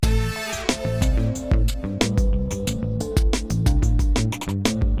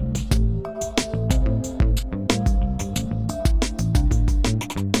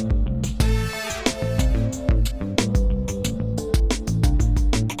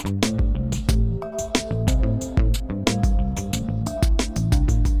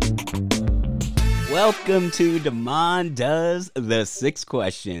Welcome to Damon Does the Six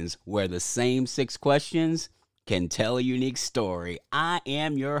Questions, where the same six questions can tell a unique story. I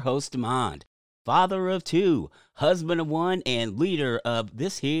am your host, Damon, father of two, husband of one, and leader of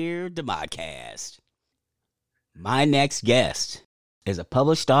this here Damodcast. My next guest is a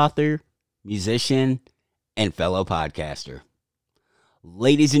published author, musician, and fellow podcaster.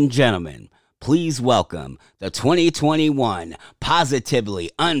 Ladies and gentlemen, please welcome the 2021 Positively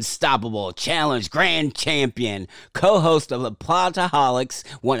Unstoppable Challenge Grand Champion, co-host of the Plotaholics,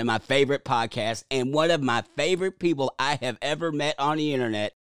 one of my favorite podcasts, and one of my favorite people I have ever met on the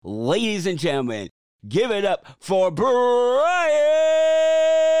internet. Ladies and gentlemen, give it up for Brian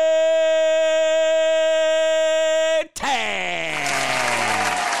Tan.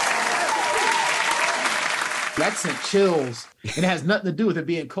 That sent chills. It has nothing to do with it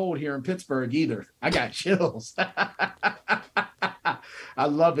being cold here in Pittsburgh either. I got chills. I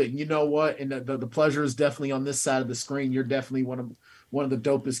love it. And you know what? And the pleasure is definitely on this side of the screen. You're definitely one of the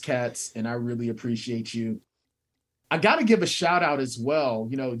dopest cats, and I really appreciate you. I got to give a shout out as well.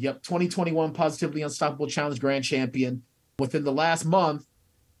 2021 Positively Unstoppable Challenge Grand Champion. Within the last month,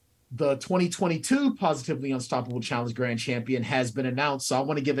 the 2022 Positively Unstoppable Challenge Grand Champion has been announced. So I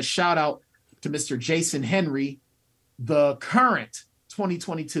want to give a shout out to Mr. Jason Henry, the current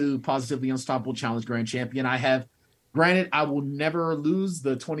 2022 Positively Unstoppable Challenge Grand Champion. Granted, I will never lose.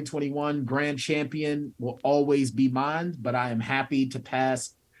 The 2021 Grand Champion will always be mine, but I am happy to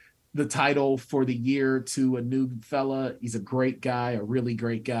pass the title for the year to a new fella. He's a great guy, a really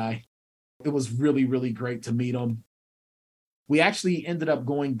great guy. It was really, really great to meet him. We actually ended up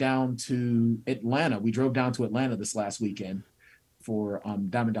going down to Atlanta. We drove down to Atlanta this last weekend for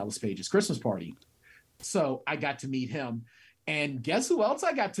Diamond Dallas Page's Christmas party. So I got to meet him. And guess who else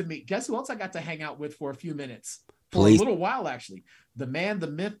I got to meet? Guess who else I got to hang out with for a few minutes? For a little while, actually. The man,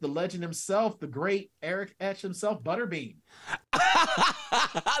 the myth, the legend himself, the great Eric Etch himself, Butterbean.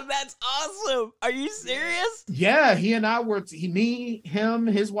 That's awesome. Are you serious? Yeah, he and I were, me, him,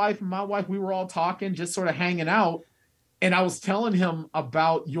 his wife, and my wife, we were all talking, just sort of hanging out. And I was telling him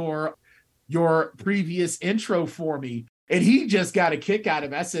about your previous intro for me. And he just got a kick out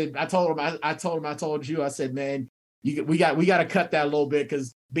of it. I told you, I said, man, we got to cut that a little bit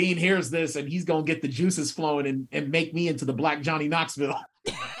because Bean hears this and he's going to get the juices flowing and make me into the Black Johnny Knoxville.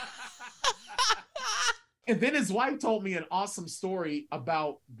 And then his wife told me an awesome story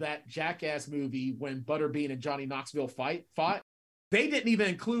about that Jackass movie when Butterbean and Johnny Knoxville fought. They didn't even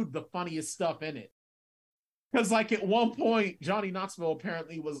include the funniest stuff in it. Because like at one point, Johnny Knoxville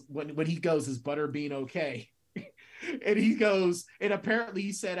apparently was, when he goes, is Butterbean okay? And he goes, and apparently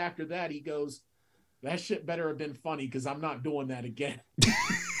he said after that, he goes, that shit better have been funny because I'm not doing that again.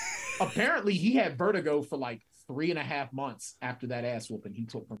 Apparently he had vertigo for like 3.5 months after that ass whooping he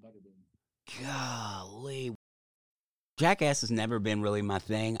took from Butterbean. Golly. Jackass has never been really my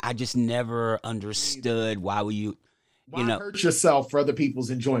thing. I just never understood why hurt yourself for other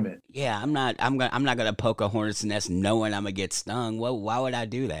people's enjoyment. Yeah, I'm not gonna poke a hornet's nest knowing I'm gonna get stung. Well, why would I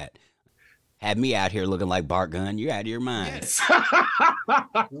do that? Had me out here looking like Bart Gunn. You're out of your mind. Yes.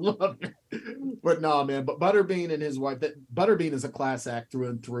 I love it. But no, man. But Butterbean and his wife, Butterbean is a class act through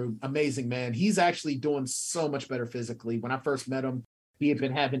and through. Amazing, man. He's actually doing so much better physically. When I first met him, he had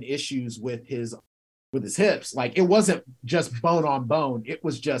been having issues with his hips. Like it wasn't just bone on bone. It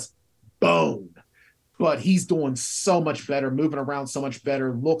was just bone. But he's doing so much better, moving around so much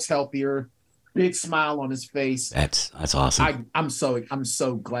better, looks healthier, big smile on his face. That's awesome. I'm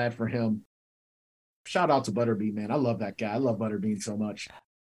so glad for him. Shout out to Butterbean, man. I love that guy. I love Butterbean so much.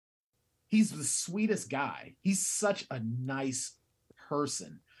 He's the sweetest guy. He's such a nice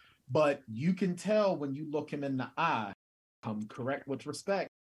person. But you can tell when you look him in the eye, I'm correct with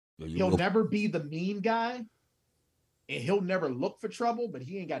respect. He'll never be the mean guy. And he'll never look for trouble, but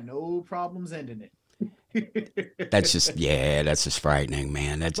he ain't got no problems ending it. That's just frightening,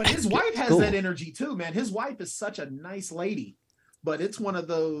 man. But his wife has that energy too, man. His wife is such a nice lady. But it's one of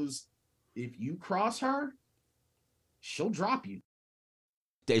those, if you cross her, she'll drop you.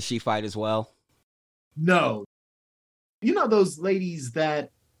 Does she fight as well? No. You know those ladies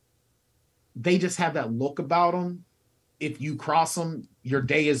that they just have that look about them? If you cross them, your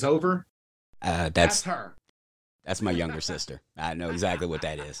day is over? That's her. That's my younger sister. I know exactly what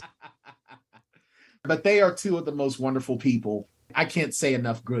that is. But they are two of the most wonderful people. I can't say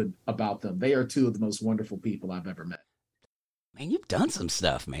enough good about them. They are two of the most wonderful people I've ever met. Man, you've done some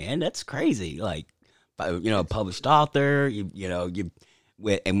stuff, man. That's crazy. Like, published author,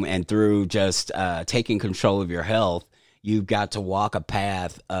 and through just taking control of your health, you've got to walk a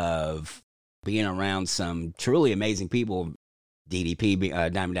path of being around some truly amazing people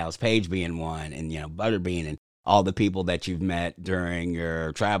Diamond Dallas Page being one, and Butterbean, and all the people that you've met during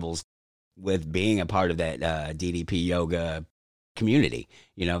your travels with being a part of that DDP yoga community.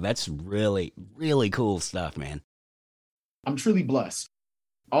 That's really, really cool stuff, man. I'm truly blessed.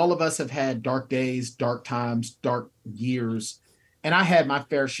 All of us have had dark days, dark times, dark years, and I had my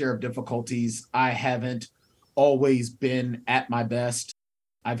fair share of difficulties. I haven't always been at my best.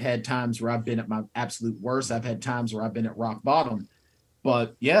 I've had times where I've been at my absolute worst. I've had times where I've been at rock bottom.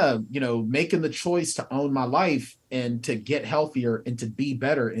 But yeah, making the choice to own my life and to get healthier and to be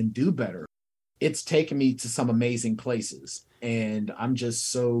better and do better, it's taken me to some amazing places. And I'm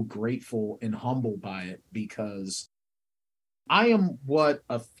just so grateful and humbled by it, because I am what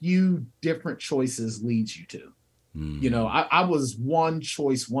a few different choices leads you to. I was one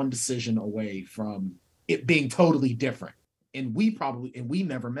choice, one decision away from it being totally different. And we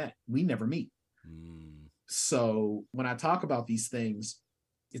never met. We never meet. So when I talk about these things,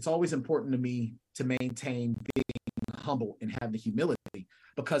 it's always important to me to maintain being humble and have the humility,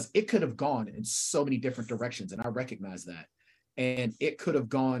 because it could have gone in so many different directions. And I recognize that. And it could have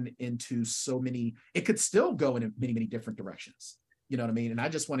gone into it could still go in many, many different directions. You know what I mean? And I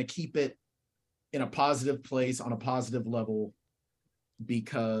just want to keep it in a positive place, on a positive level,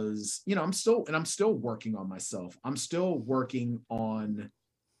 because, I'm still working on myself. I'm still working on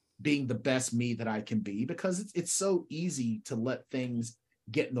being the best me that I can be, because it's so easy to let things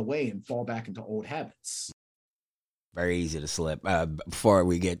get in the way and fall back into old habits. Very easy to slip. Before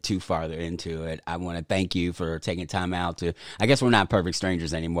we get too farther into it, I want to thank you for taking time out to, I guess we're not perfect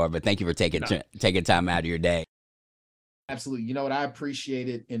strangers anymore, but thank you for taking time out of your day. Absolutely. You know what? I appreciate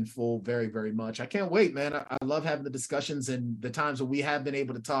it in full very, very much. I can't wait, man. I love having the discussions and the times when we have been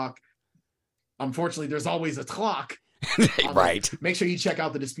able to talk. Unfortunately, there's always a clock. Right. Make sure you check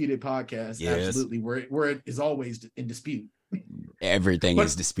out the Disputed podcast. Yes. Absolutely. Where it is always in dispute. Everything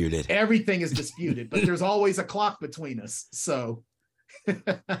is disputed. Everything is disputed, but there's always a clock between us. So,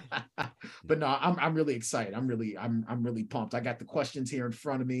 but no, I'm really excited. I'm really pumped. I got the questions here in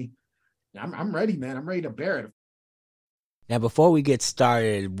front of me. I'm ready, man. I'm ready to bear it. Now, before we get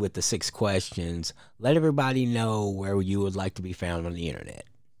started with the 6 questions, let everybody know where you would like to be found on the internet.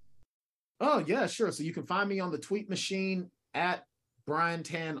 Oh, yeah, sure. So you can find me on the tweet machine at Brian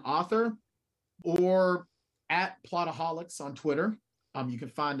Tan Author, or at Plotaholics on Twitter. You can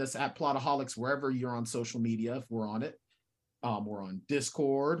find us at Plotaholics wherever you're on social media, if we're on it. We're on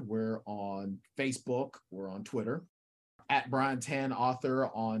Discord, we're on Facebook, we're on Twitter. At Brian Tan Author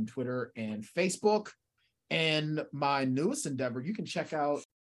on Twitter and Facebook. And my newest endeavor, you can check out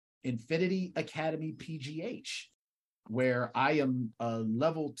Infinity Academy PGH, where I am a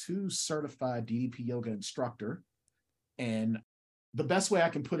level 2 certified DDP yoga instructor. And the best way I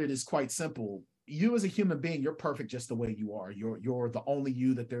can put it is quite simple. You as a human being, you're perfect just the way you are. You're the only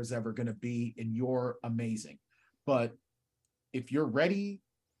you that there's ever going to be, and you're amazing. But if you're ready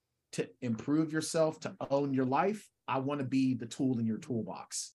to improve yourself, to own your life, I want to be the tool in your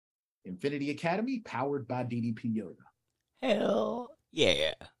toolbox. Infinity Academy, powered by DDP Yoga. Hell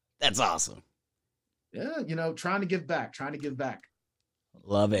yeah. That's awesome. Yeah, trying to give back.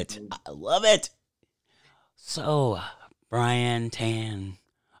 Love it. I love it. So, Brian Tan,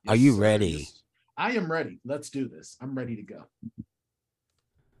 are you ready? Yes. I am ready. Let's do this. I'm ready to go.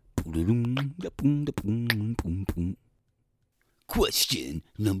 Question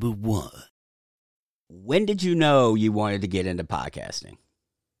number 1. When did you know you wanted to get into podcasting?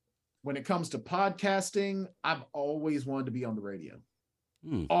 When it comes to podcasting, I've always wanted to be on the radio.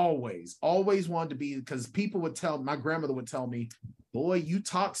 Always wanted to be, because my grandmother would tell me, boy, you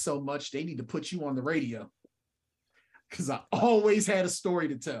talk so much, they need to put you on the radio. Because I always had a story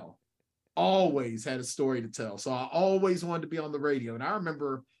to tell. So I always wanted to be on the radio. And I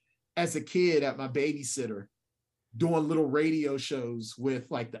remember as a kid at my babysitter doing little radio shows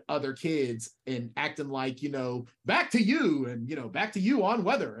with like the other kids and acting like, back to you and, back to you on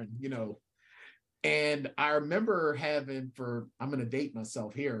weather and, and I remember I'm going to date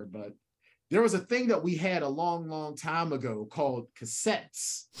myself here, but there was a thing that we had a long, long time ago called cassette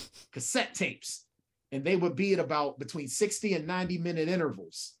tapes. And they would be at about between 60 and 90-minute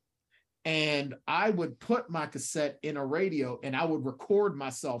intervals. And I would put my cassette in a radio and I would record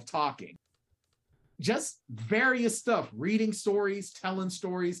myself talking. Just various stuff, reading stories, telling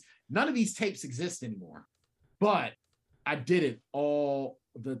stories. None of these tapes exist anymore, but I did it all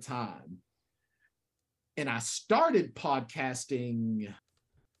the time. And I started podcasting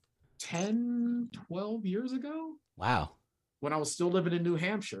 10, 12 years ago. Wow. When I was still living in New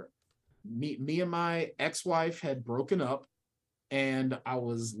Hampshire. Me and my ex-wife had broken up, and I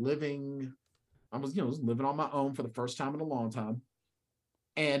was living I was, living on my own for the first time in a long time.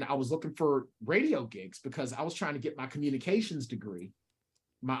 And I was looking for radio gigs because I was trying to get my communications degree,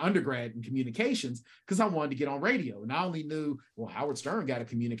 my undergrad in communications, because I wanted to get on radio. And I only knew, well, Howard Stern got a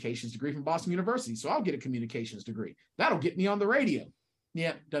communications degree from Boston University, so I'll get a communications degree. That'll get me on the radio.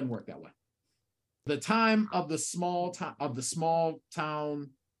 Yeah, doesn't work that way. The time of the small town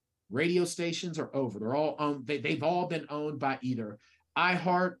radio stations are over. They're all owned. They've all been owned by either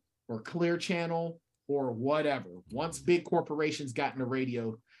iHeart or Clear Channel or whatever. Once big corporations got into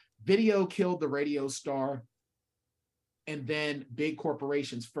radio, video killed the radio star, and then big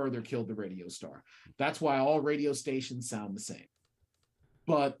corporations further killed the radio star. That's why all radio stations sound the same.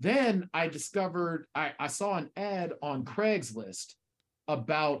 But then I discovered, I saw an ad on Craigslist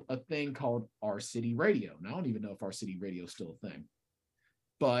about a thing called Our City Radio. Now, I don't even know if Our City Radio is still a thing.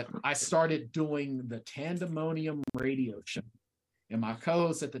 But I started doing the Tandemonium radio show. And my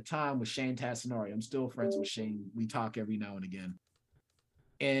co-host at the time was Shane Tassinari. I'm still friends with Shane. We talk every now and again.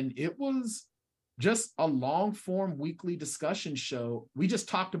 And it was just a long form weekly discussion show. We just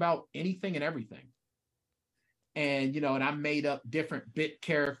talked about anything and everything. And, and I made up different bit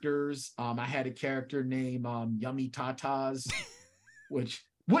characters. I had a character named Yummy Tatas, which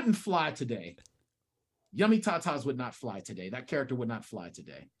wouldn't fly today. Yummy Tatas would not fly today. That character would not fly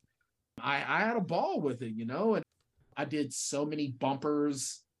today. I had a ball with it, and I did so many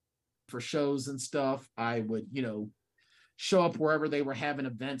bumpers for shows and stuff. I would, show up wherever they were having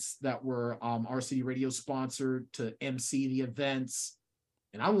events that were Our City Radio sponsored to MC the events.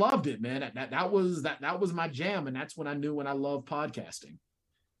 And I loved it, man. That was my jam. And that's when I knew when I loved podcasting.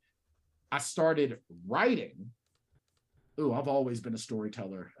 I started writing. I've always been a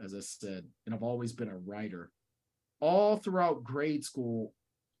storyteller, as I said, and I've always been a writer. All throughout grade school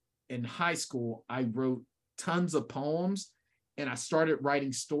and high school, I wrote tons of poems, and I started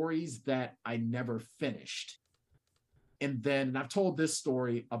writing stories that I never finished. And then I've told this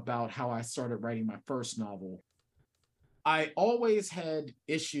story about how I started writing my first novel. I always had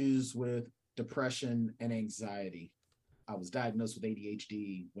issues with depression and anxiety. I was diagnosed with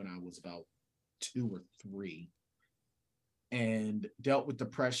ADHD when I was about 2 or 3 and dealt with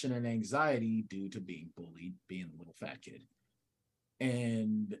depression and anxiety due to being bullied, being a little fat kid.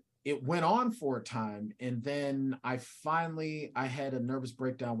 And it went on for a time. And then I had a nervous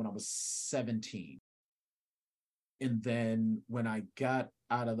breakdown when I was 17. And then when I got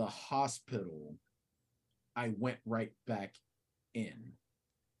out of the hospital, I went right back in.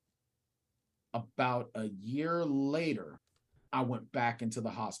 About a year later, I went back into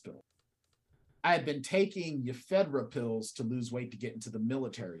the hospital. I had been taking Ephedra pills to lose weight to get into the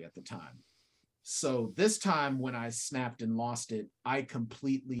military at the time. So this time when I snapped and lost it, I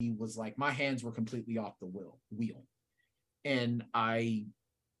completely was like, my hands were completely off the wheel. And I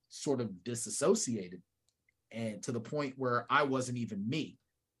sort of disassociated, and to the point where I wasn't even me.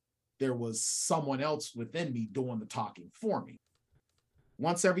 There was someone else within me doing the talking for me.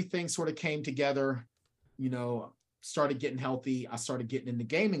 Once everything sort of came together, started getting healthy, I started getting into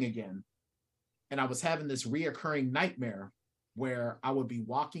gaming again. And I was having this reoccurring nightmare where I would be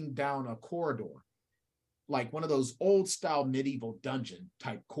walking down a corridor, like one of those old style medieval dungeon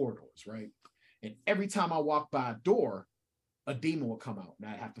type corridors, right? And every time I walked by a door, a demon would come out and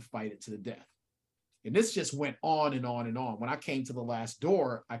I'd have to fight it to the death. And this just went on and on and on. When I came to the last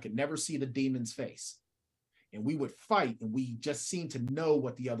door, I could never see the demon's face. And we would fight, and we just seemed to know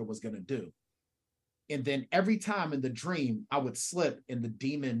what the other was going to do. And then every time in the dream, I would slip and the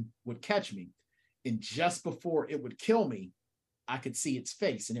demon would catch me. And just before it would kill me, I could see its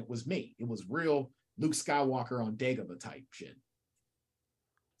face, and it was me. It was real Luke Skywalker on Dagobah type shit.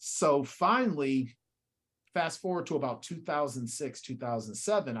 So finally, fast forward to about 2006,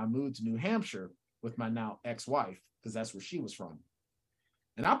 2007, I moved to New Hampshire with my now ex-wife, because that's where she was from.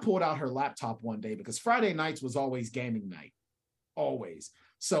 And I pulled out her laptop one day because Friday nights was always gaming night, always.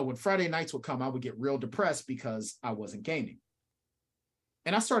 So when Friday nights would come, I would get real depressed because I wasn't gaming.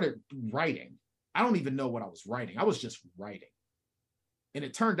 And I started writing. I don't even know what I was writing. I was just writing. And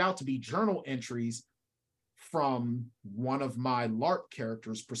it turned out to be journal entries from one of my LARP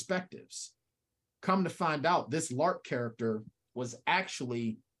characters' perspectives. Come to find out, this LARP character was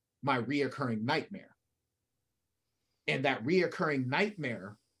actually my reoccurring nightmare. And that reoccurring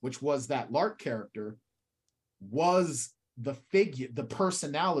nightmare, which was that LARP character, was the figure, the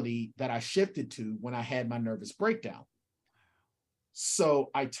personality that I shifted to when I had my nervous breakdown. So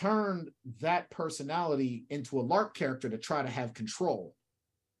I turned that personality into a LARP character to try to have control,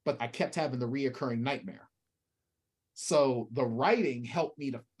 but I kept having the reoccurring nightmare. So the writing helped me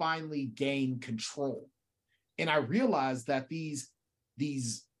to finally gain control. And I realized that these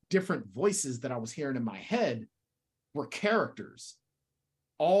different voices that I was hearing in my head were characters,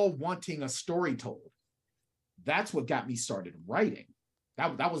 all wanting a story told. That's what got me started writing.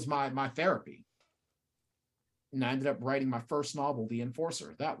 That was my therapy. And I ended up writing my first novel, The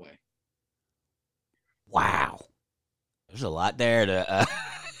Enforcer, that way. Wow. There's a lot there to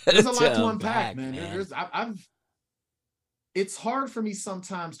there's a lot to unpack, man. It's hard for me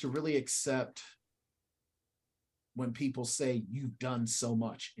sometimes to really accept when people say you've done so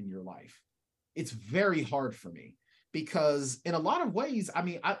much in your life. It's very hard for me because in a lot of ways, I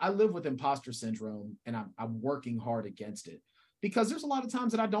mean, I live with imposter syndrome and I'm working hard against it because there's a lot of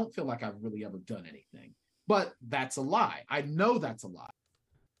times that I don't feel like I've really ever done anything, but that's a lie. I know that's a lie.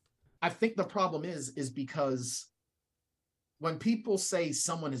 I think the problem is because when people say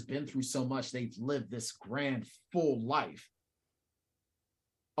someone has been through so much, they've lived this grand, full life,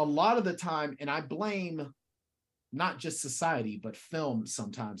 a lot of the time, and I blame not just society, but film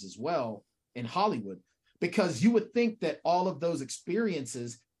sometimes as well in Hollywood, because you would think that all of those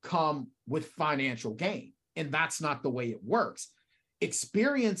experiences come with financial gain, and that's not the way it works.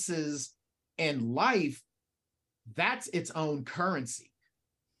 Experiences and life, that's its own currency.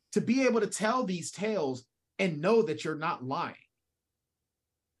 To be able to tell these tales and know that you're not lying,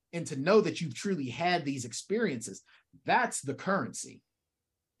 and to know that you've truly had these experiences, that's the currency.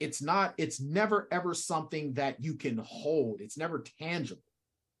 It's never ever something that you can hold. It's never tangible.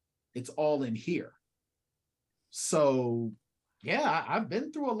 It's all in here. So yeah, I've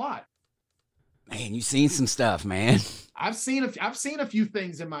been through a lot. Man, you've seen some stuff, man. I've seen a few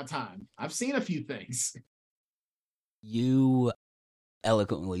things in my time. I've seen a few things. You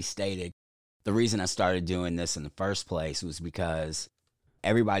eloquently stated the reason I started doing this in the first place was because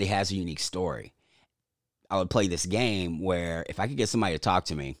everybody has a unique story. I would play this game where if I could get somebody to talk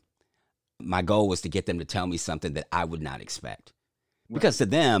to me, my goal was to get them to tell me something that I would not expect. Right. Because to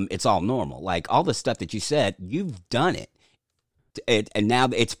them, it's all normal. Like all the stuff that you said, you've done it. And now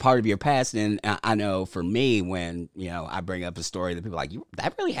it's part of your past. And I know for me, when, I bring up a story that people are like,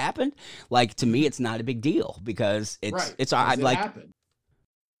 that really happened? Like, to me, it's not a big deal because it's like, happened.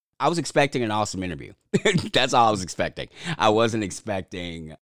 I was expecting an awesome interview. That's all I was expecting. I wasn't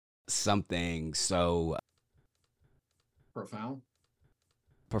expecting something so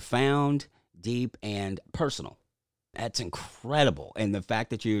profound, deep, and personal. That's incredible. And the fact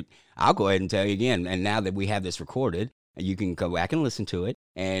that I'll go ahead and tell you again, and now that we have this recorded, you can go back and listen to it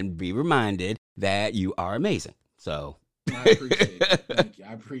and be reminded that you are amazing. So I appreciate it. Thank you.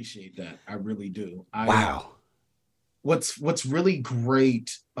 I appreciate that. I really do. Wow. What's really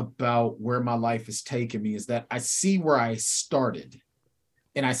great about where my life has taken me is that I see where I started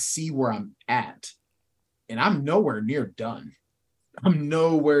and I see where I'm at, and I'm nowhere near done.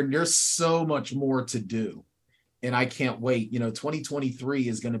 There's so much more to do, and I can't wait. 2023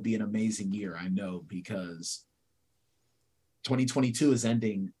 is going to be an amazing year. I know, because 2022 is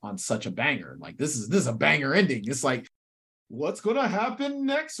ending on such a banger. Like this is a banger ending. It's like, what's going to happen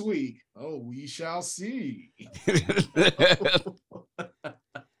next week? Oh, we shall see.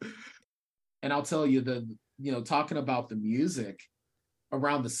 And I'll tell you talking about the music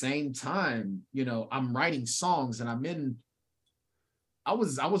around the same time, I'm writing songs and I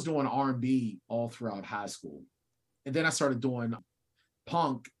was doing R&B all throughout high school. And then I started doing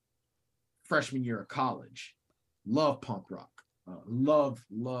punk freshman year of college. Love punk rock. Love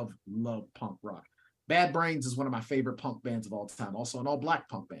punk rock. Bad Brains is one of my favorite punk bands of all time. Also an all-black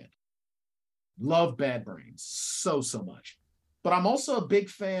punk band. Love Bad Brains so much. But I'm also a big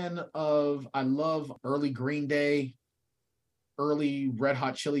fan I love early Green Day, early Red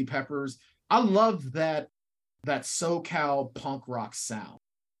Hot Chili Peppers. I love that SoCal punk rock sound.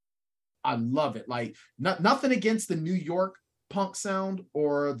 I love it. Like nothing against the New York punk sound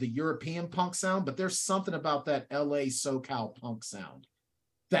or the European punk sound, but there's something about that LA SoCal punk sound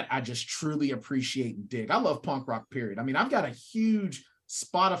that I just truly appreciate and dig. I love punk rock, period. I mean, I've got a huge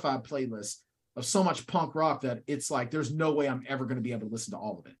Spotify playlist of so much punk rock that it's like, there's no way I'm ever going to be able to listen to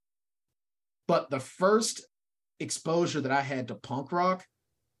all of it. But the first exposure that I had to punk rock,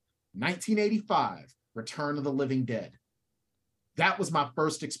 1985, Return of the Living Dead. That was my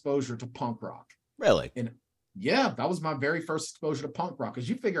first exposure to punk rock. Really? And yeah, that was my very first exposure to punk rock. Because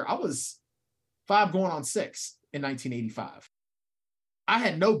you figure I was 5 going on 6 in 1985. I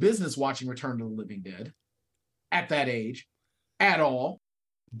had no business watching Return to the Living Dead at that age at all,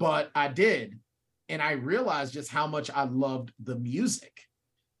 but I did. And I realized just how much I loved the music.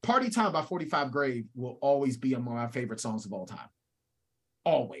 Party Time by 45 Grave will always be among my favorite songs of all time.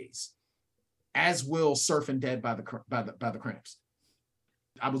 Always. As will Surfin' Dead by the Cramps.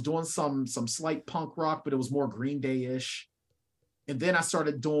 I was doing some slight punk rock, but it was more Green Day-ish. And then I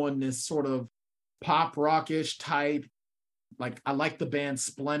started doing this sort of pop rockish type. Like I like the band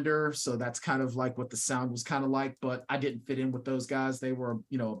Splendor, so that's kind of like what the sound was kind of like, but I didn't fit in with those guys. They were,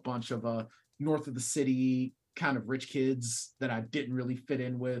 a bunch of north of the city kind of rich kids that I didn't really fit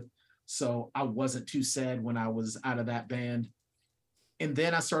in with. So I wasn't too sad when I was out of that band. And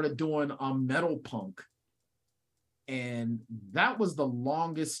then I started doing metal punk. And that was the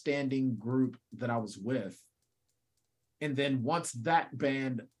longest standing group that I was with. And then once that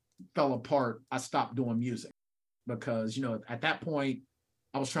band fell apart, I stopped doing music because, at that point,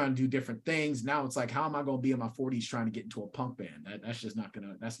 I was trying to do different things. Now it's like, how am I going to be in my 40s trying to get into a punk band? That's just not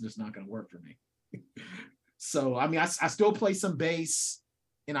gonna work for me. So, I mean, I still play some bass,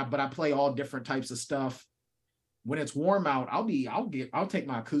 but I play all different types of stuff. When it's warm out, I'll take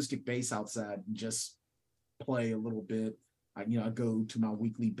my acoustic bass outside and just play a little bit. I go to my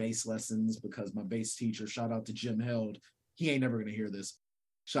weekly bass lessons because my bass teacher, shout out to Jim Held. He ain't never gonna hear this.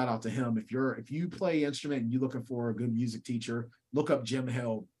 Shout out to him. If you play instrument and you're looking for a good music teacher, look up Jim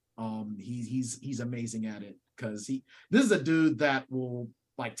Held. He's amazing at it because this is a dude that will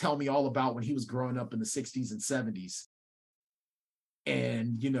like tell me all about when he was growing up in the 60s and 70s.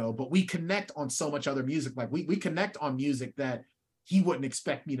 And but we connect on so much other music. Like we connect on music that he wouldn't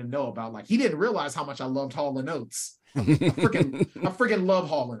expect me to know about. Like he didn't realize how much I loved Hall & Oates. I freaking love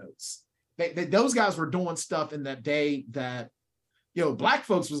Hall & Oates. Those guys were doing stuff in that day that black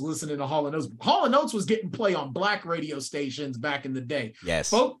folks was listening to Hall & Oates. Hall & Oates was getting play on black radio stations back in the day. Yes.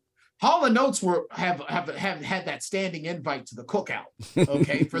 Hall & Oates have had that standing invite to the cookout.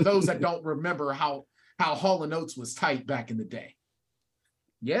 Okay, for those that don't remember how Hall & Oates was tight back in the day.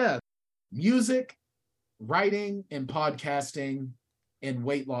 Yeah, music, writing, and podcasting, and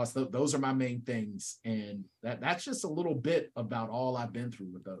weight loss. Those are my main things, and that's just a little bit about all I've been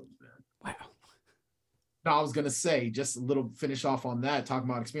through with those, man. Wow. No, I was gonna say just a little finish off on that. Talking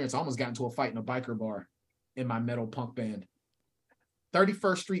about experience, I almost got into a fight in a biker bar in my metal punk band.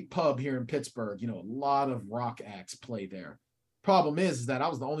 31st Street Pub here in Pittsburgh. A lot of rock acts play there. Problem is that I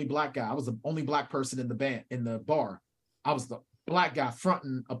was the only black guy. I was the only black person in the bar. I was the black guy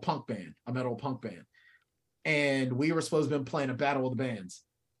fronting a punk band, a metal punk band. And we were supposed to be playing a battle of the bands.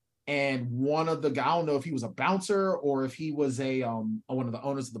 And one of the guys, I don't know if he was a bouncer or if he was one of the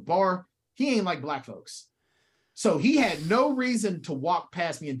owners of the bar, he ain't like black folks. So he had no reason to walk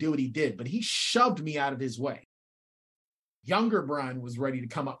past me and do what he did, but he shoved me out of his way. Younger Brian was ready to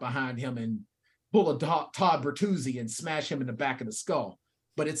come up behind him and pull a Todd Bertuzzi and smash him in the back of the skull.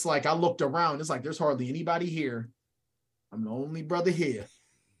 But it's like, I looked around, it's like, there's hardly anybody here. I'm the only brother here.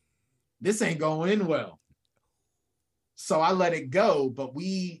 This ain't going well. So I let it go, but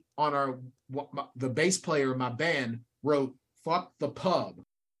we, on the bass player of my band wrote, "Fuck the pub,"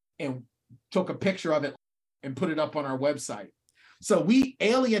 and took a picture of it and put it up on our website. So we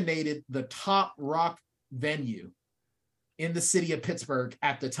alienated the top rock venue in the city of Pittsburgh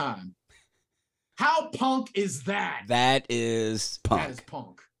at the time. How punk is that? That is punk. That is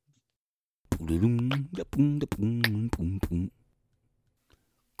punk.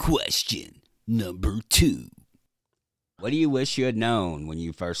 Question number 2. What do you wish you had known when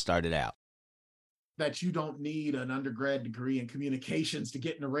you first started out? That you don't need an undergrad degree in communications to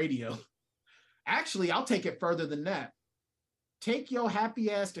get into radio. Actually, I'll take it further than that. Take your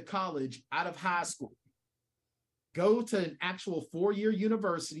happy ass to college out of high school. Go to an actual 4-year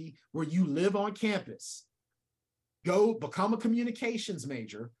university where you live on campus. Go become a communications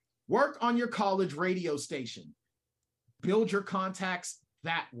major. Work on your college radio station. Build your contacts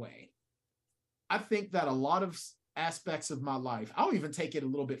that way. I think that a lot of aspects of my life, I'll even take it a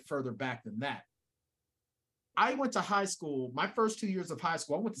little bit further back than that. I went to high school, my first 2 years of high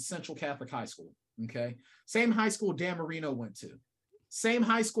school, I went to Central Catholic High School, okay? Same high school Dan Marino went to. Same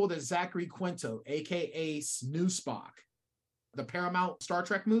high school that Zachary Quinto, a.k.a. Snoo Spock, the Paramount Star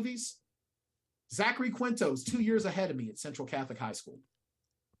Trek movies. Zachary Quinto's 2 years ahead of me at Central Catholic High School,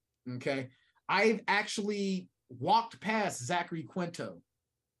 okay? I've actually walked past Zachary Quinto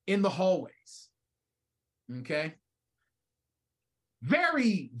in the hallways, okay?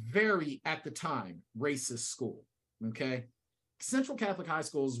 Very, very, at the time, racist school, okay? Central Catholic High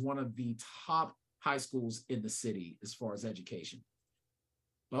School is one of the top high schools in the city as far as education.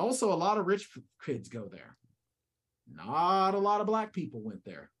 But also a lot of rich kids go there. Not a lot of black people went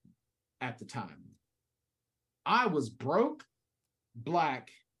there at the time. I was broke, black,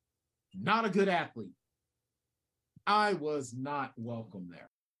 not a good athlete. I was not welcome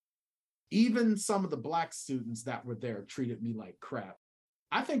there. Even some of the black students that were there treated me like crap.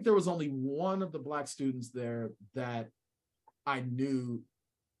 I think there was only one of the black students there that I knew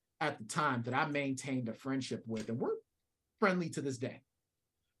at the time that I maintained a friendship with. And we're friendly to this day.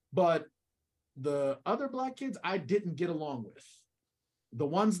 But the other Black kids I didn't get along with. The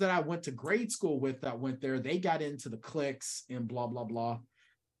ones that I went to grade school with that went there, they got into the cliques and blah, blah, blah.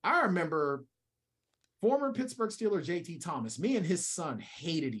 I remember former Pittsburgh Steeler JT Thomas, me and his son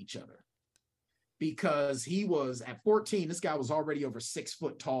hated each other because he was at 14. This guy was already over 6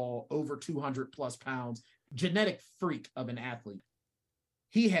 foot tall, over 200 plus pounds, genetic freak of an athlete.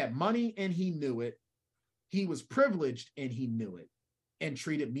 He had money and he knew it. He was privileged and he knew it, and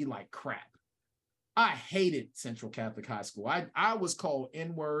treated me like crap. I hated Central Catholic High School. I was called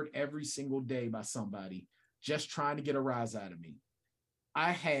N-word every single day by somebody just trying to get a rise out of me.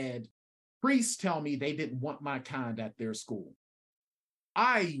 I had priests tell me they didn't want my kind at their school.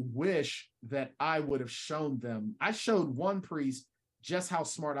 I wish that I would have shown them. I showed one priest just how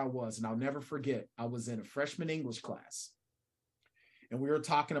smart I was, and I'll never forget. I was in a freshman English class, and we were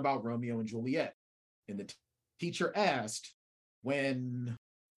talking about Romeo and Juliet. And the teacher asked, when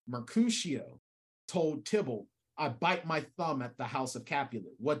Mercutio told Tybalt, I bite my thumb at the house of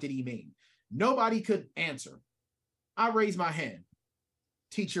Capulet, what did he mean? Nobody could answer. I raised my hand.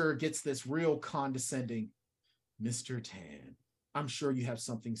 Teacher gets this real condescending, Mr. Tan, I'm sure you have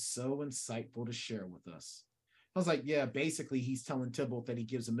something so insightful to share with us. I was like, yeah, basically he's telling Tybalt that he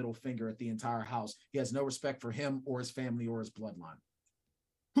gives a middle finger at the entire house. He has no respect for him or his family or his bloodline.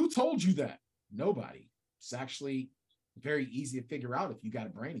 Who told you that? Nobody. It's actually very easy to figure out if you got a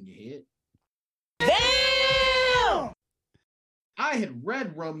brain in your head. Damn! I had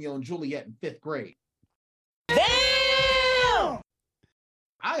read Romeo and Juliet in 5th grade. Damn!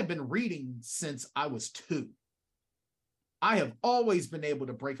 I have been reading since I was 2. I have always been able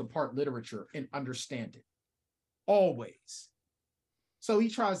to break apart literature and understand it. Always. So he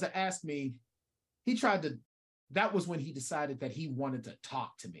tries to ask me, that was when he decided that he wanted to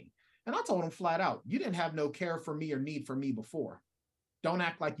talk to me. And I told him flat out, you didn't have no care for me or need for me before. Don't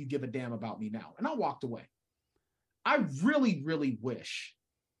act like you give a damn about me now. And I walked away. I really, really wish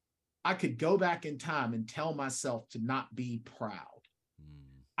I could go back in time and tell myself to not be proud.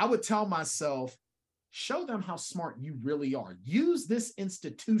 I would tell myself, show them how smart you really are. Use this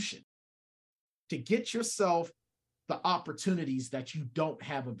institution to get yourself the opportunities that you don't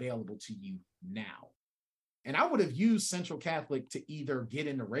have available to you now. And I would have used Central Catholic to either get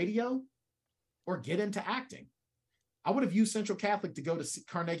into radio or get into acting. I would have used Central Catholic to go to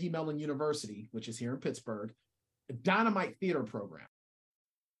Carnegie Mellon University, which is here in Pittsburgh, a Dynamite theater program.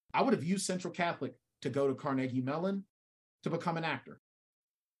 I would have used Central Catholic to go to Carnegie Mellon to become an actor.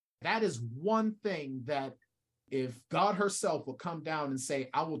 That is one thing that if God herself will come down and say,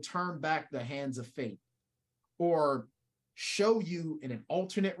 I will turn back the hands of fate, or show you in an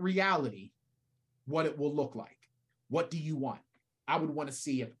alternate reality what it will look like. What do you want? I would want to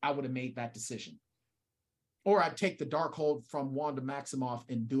see if I would have made that decision. Or I'd take the Darkhold from Wanda Maximoff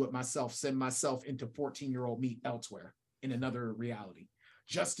and do it myself, send myself into 14-year-old me elsewhere in another reality,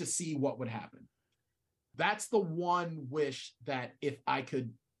 just to see what would happen. That's the one wish that if I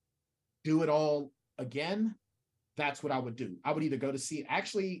could do it all again, that's what I would do. I would either go to I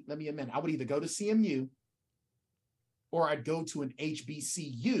would either go to CMU or I'd go to an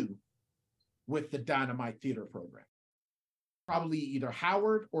HBCU with the Dynamite theater program. Probably either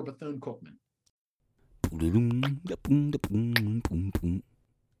Howard or Bethune-Cookman.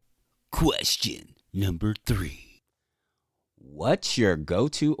 Question number 3. What's your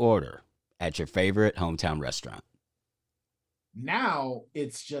go-to order at your favorite hometown restaurant? Now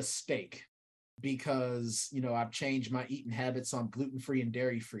it's just steak because, I've changed my eating habits. I'm gluten-free and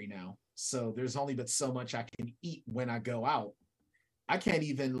dairy-free now. So there's only but so much I can eat when I go out. I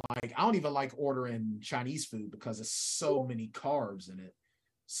don't even like ordering Chinese food because there's so many carbs in it.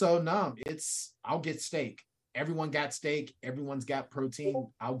 So no, I'll get steak. Everyone got steak. Everyone's got protein.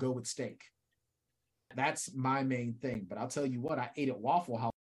 I'll go with steak. That's my main thing. But I'll tell you what, I ate at Waffle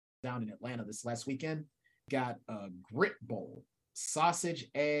House down in Atlanta this last weekend. Got a grit bowl, sausage,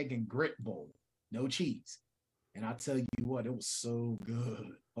 egg, and grit bowl. No cheese. And I tell you what, it was so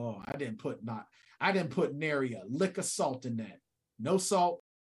good. Oh, I didn't put nary a lick of salt in that. No salt,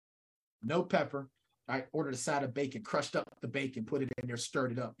 no pepper. I ordered a side of bacon, crushed up the bacon, put it in there,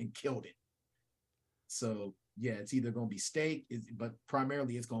 stirred it up, and killed it. So, yeah, it's either going to be steak, but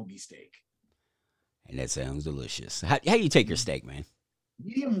primarily it's going to be steak. And that sounds delicious. How you take your steak, man?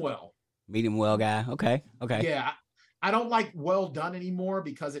 Medium well. Medium well guy? Okay. Yeah, I don't like well done anymore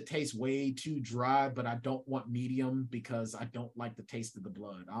because it tastes way too dry, but I don't want medium because I don't like the taste of the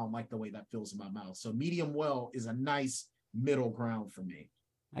blood. I don't like the way that feels in my mouth. So medium well is a nice middle ground for me.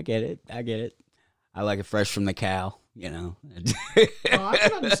 I get it. I like it fresh from the cow, you know.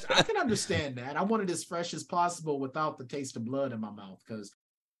 I can understand that. I want it as fresh as possible without the taste of blood in my mouth because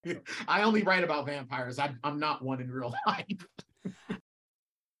I only write about vampires. I'm not one in real life.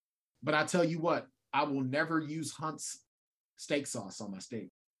 But I tell you what, I will never use Hunt's steak sauce on my steak.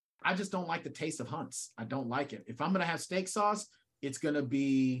 I just don't like the taste of Hunt's. I don't like it. If I'm gonna have steak sauce, it's gonna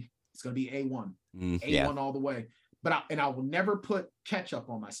be A1, A1 all the way. But I will never put ketchup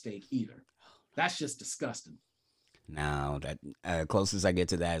on my steak either. That's just disgusting. No, that closest I get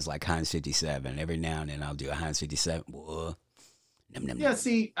to that is like Heinz 57. Every now and then I'll do a Heinz 57. Whoa. Yeah,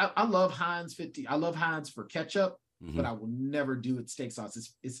 see, I love Heinz 50. I love Heinz for ketchup, but I will never do it steak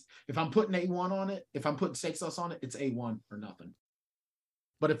sauce. It's if I'm putting A1 on it, if I'm putting steak sauce on it, it's A1 or nothing.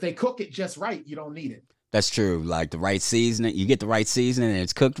 But if they cook it just right, you don't need it. That's true. Like the right seasoning, you get the right seasoning and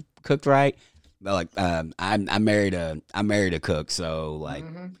it's cooked right. But like I married a cook, so like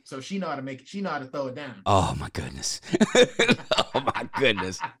so she know how to make it. She know how to throw it down. Oh my goodness. Oh my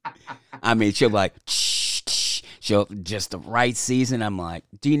goodness. I mean, she'll be like she'll just the right season. I'm like,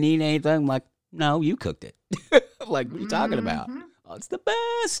 do you need anything? I'm like, no, you cooked it. I'm like, what are you talking about? Oh, it's the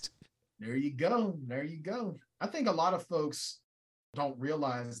best. There you go. There you go. I think a lot of folks don't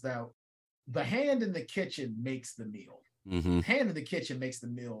realize that the hand in the kitchen makes the meal. Hand in the kitchen makes the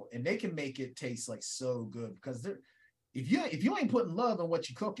meal, and they can make it taste like so good because if you ain't putting love in what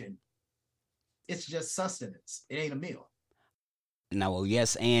you're cooking, it's just sustenance. It ain't a meal. Now, well,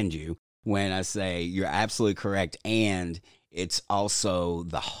 yes, and you when I say you're absolutely correct, and it's also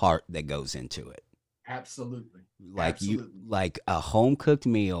the heart that goes into it. Absolutely. Like like a home cooked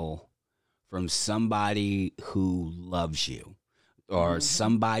meal from somebody who loves you, or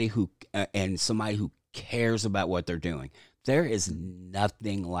somebody who cares about what they're doing. There is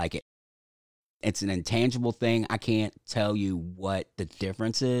nothing like it. It's an intangible thing. I can't tell you what the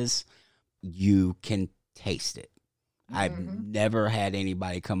difference is. You can taste it. I've never had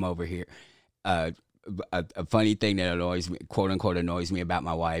anybody come over here. A funny thing that always, quote unquote, annoys me about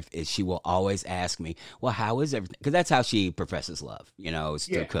my wife is she will always ask me, well, how is everything? Because that's how she professes love, you know, it's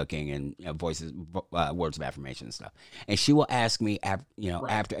through cooking and voices, words of affirmation and stuff. And she will ask me,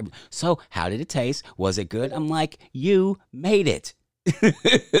 after, so how did it taste? Was it good? I'm like, you made it. See,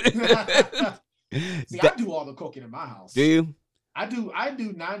 I do all the cooking in my house. Do you? I do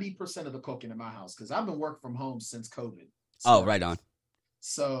 90% of the cooking in my house because I've been working from home since COVID. Oh, right on.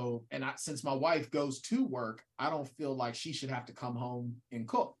 So, since my wife goes to work, I don't feel like she should have to come home and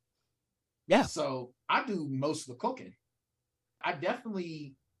cook. Yeah. So I do most of the cooking. I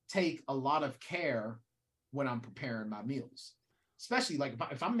definitely take a lot of care when I'm preparing my meals, especially like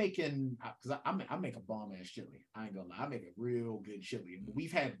if I'm making, because I make a bomb ass chili. I ain't gonna lie, I make a real good chili.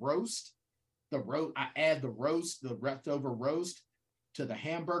 We've had roast. I add the leftover roast to the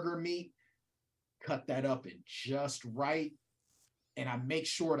hamburger meat, cut that up in just right. And I make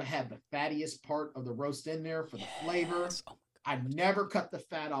sure to have the fattiest part of the roast in there for the flavor. I never cut the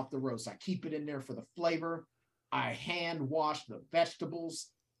fat off the roast. I keep it in there for the flavor. I hand wash the vegetables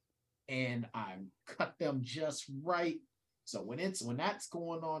and I cut them just right. So when that's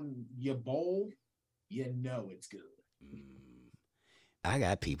going on your bowl, you know it's good. I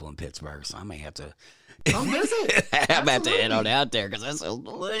got people in Pittsburgh, so I may have to come visit. I'm about to head on out there because that sounds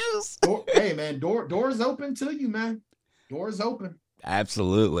delicious. Hey man, doors open to you, man. Doors open.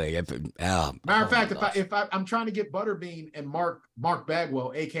 Absolutely. Matter of fact, if I'm trying to get Butterbean and Mark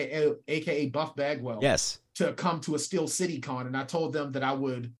Bagwell, aka Buff Bagwell, yes, to come to a Steel City Con, and I told them that I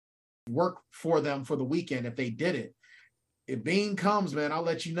would work for them for the weekend if they did it. If Bean comes, man, I'll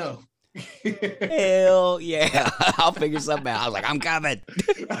let you know. Hell yeah. I'll figure something out. I was like, I'm coming.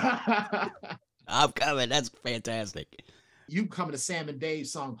 I'm coming. That's fantastic. You coming to Sam and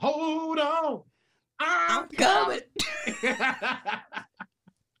Dave's song, Hold On. I'm coming.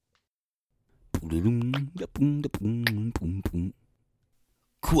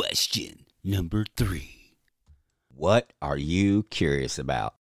 Question number 3. What are you curious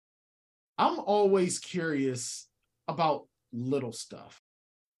about? I'm always curious about little stuff.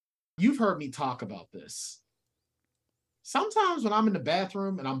 You've heard me talk about this. Sometimes when I'm in the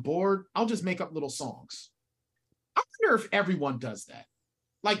bathroom and I'm bored, I'll just make up little songs. I wonder if everyone does that.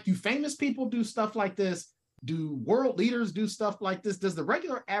 Like, do famous people do stuff like this? Do world leaders do stuff like this? Does the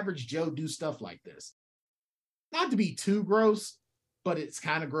regular average Joe do stuff like this? Not to be too gross, but it's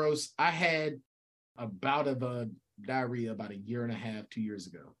kind of gross. I had a bout of diarrhea about 1.5 years, 2 years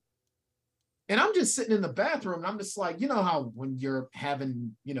ago. And I'm just sitting in the bathroom and I'm just like, you know how when you're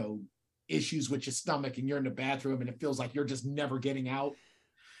having, issues with your stomach and you're in the bathroom and it feels like you're just never getting out.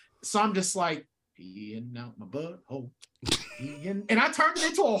 So I'm just like, peeing out my butthole. And I turned it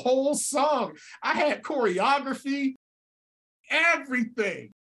into a whole song. I had choreography,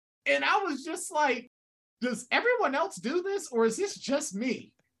 everything. And I was just like, does everyone else do this or is this just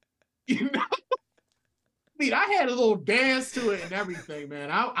me? You know? I mean, I had a little dance to it and everything, man.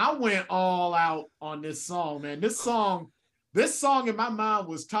 I went all out on this song, man. This song in my mind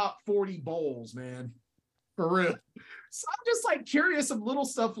was top 40 bowls, man. For real. So I'm just like curious of little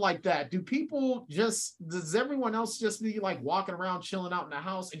stuff like that. Does everyone else just be like walking around chilling out in the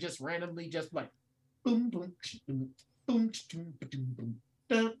house and just randomly just like boom, boom, boom, boom, boom,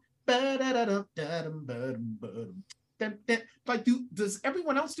 boom, like does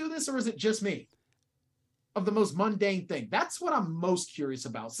everyone else do this or is it just me? Of the most mundane thing. That's what I'm most curious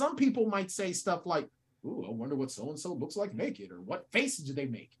about. Some people might say stuff like, ooh, I wonder what so-and-so looks like naked, or what faces do they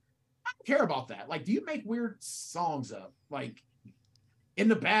make? I don't care about that. Like, do you make weird songs up? Like, in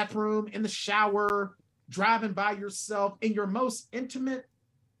the bathroom, in the shower, driving by yourself, in your most intimate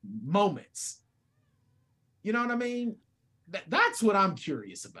moments. You know what I mean? That's what I'm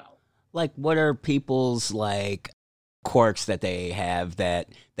curious about. Like, what are people's, like, quirks that they have that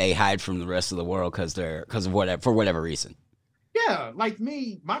they hide from the rest of the world for whatever reason? Yeah, like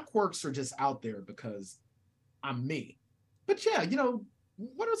me, my quirks are just out there because I'm me. But yeah,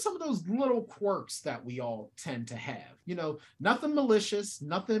 what are some of those little quirks that we all tend to have? Nothing malicious,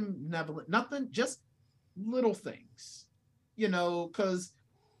 nothing benevolent, nothing, just little things. Because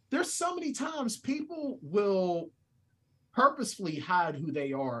there's so many times people will purposefully hide who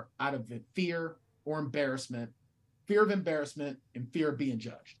they are out of fear or embarrassment, fear of embarrassment and fear of being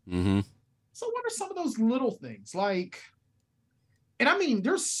judged. Mm-hmm. So what are some of those little things? Like, and I mean,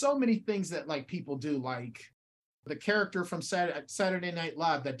 there's so many things that like people do, like the character from Saturday Night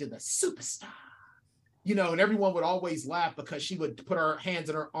Live that did the superstar, and everyone would always laugh because she would put her hands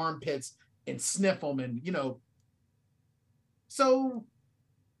in her armpits and sniff them. And, so,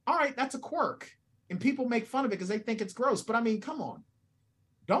 all right, that's a quirk. And people make fun of it because they think it's gross. But I mean, come on.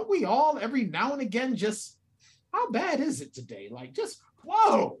 Don't we all every now and again just, how bad is it today? Like, just,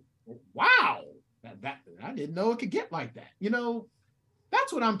 whoa, wow. That I didn't know it could get like that.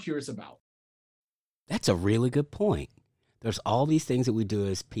 That's what I'm curious about. That's a really good point. There's all these things that we do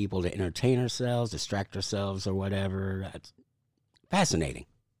as people to entertain ourselves, distract ourselves, or whatever. That's fascinating.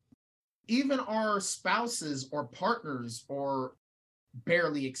 Even our spouses or partners or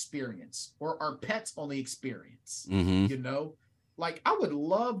barely experience, or our pets only experience. Mm-hmm. Like I would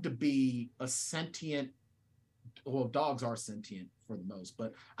love to be a sentient, well, dogs are sentient for the most,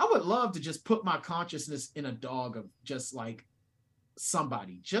 but I would love to just put my consciousness in a dog of just like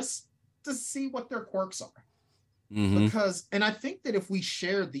somebody, just to see what their quirks are. Mm-hmm. And I think that if we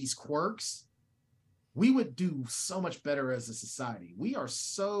shared these quirks, we would do so much better as a society. We are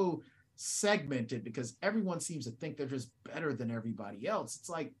so segmented because everyone seems to think they're just better than everybody else. It's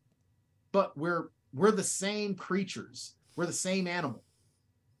like, but we're the same creatures. We're the same animal.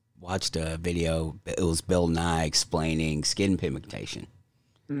 Watched a video. It was Bill Nye explaining skin pigmentation.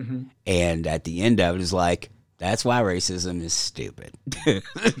 Mm-hmm. And at the end of it is like, that's why racism is stupid.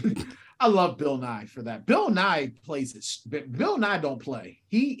 I love Bill Nye for that. Bill Nye plays it. Bill Nye don't play.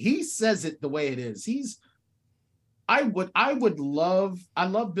 He says it the way it is. I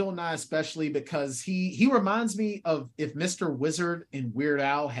love Bill Nye especially because he reminds me of if Mr. Wizard and Weird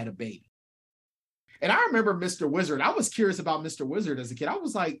Al had a baby. And I remember Mr. Wizard. I was curious about Mr. Wizard as a kid. I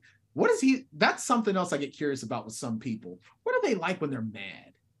was like, what is he? That's something else I get curious about with some people. What are they like when they're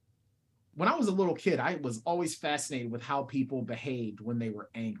mad? When I was a little kid, I was always fascinated with how people behaved when they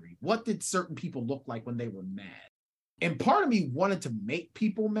were angry. What did certain people look like when they were mad? And part of me wanted to make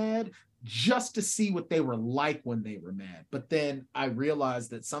people mad just to see what they were like when they were mad. But then I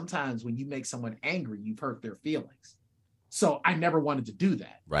realized that sometimes when you make someone angry, you've hurt their feelings. So I never wanted to do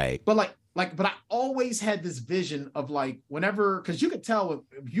that. Right. But but I always had this vision of like whenever, because you could tell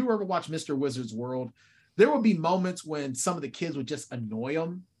if you ever watch Mr. Wizard's World, there would be moments when some of the kids would just annoy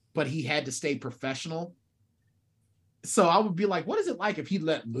him, but he had to stay professional. So I would be like, what is it like if he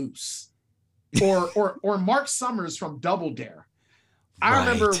let loose? Or Mark Summers from Double Dare. I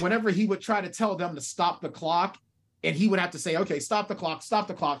remember whenever he would try to tell them to stop the clock, and he would have to say, okay, stop the clock, stop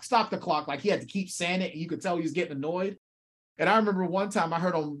the clock, stop the clock. Like he had to keep saying it, and you could tell he was getting annoyed. And I remember one time I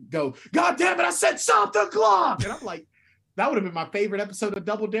heard him go, God damn it, I said stop the clock. And I'm like, that would have been my favorite episode of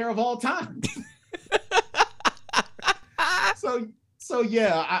Double Dare of all time. So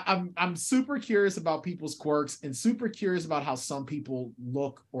yeah, I'm super curious about people's quirks and super curious about how some people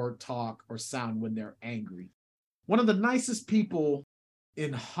look or talk or sound when they're angry. One of the nicest people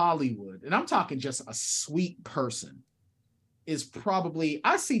in Hollywood, and I'm talking just a sweet person, is probably,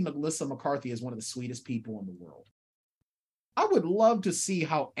 I see Melissa McCarthy as one of the sweetest people in the world. I would love to see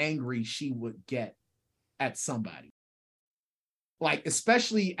how angry she would get at somebody. Like,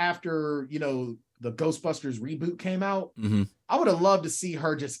 especially after, the Ghostbusters reboot came out, I would have loved to see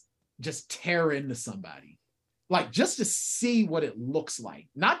her just tear into somebody. Like, just to see what it looks like.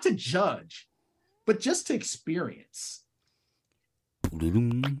 Not to judge, but just to experience.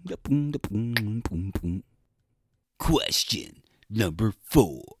 Question number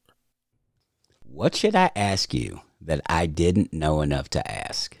 4. What should I ask you that I didn't know enough to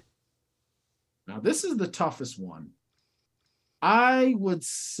ask? Now, this is the toughest one. I would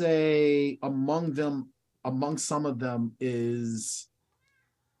say among some of them is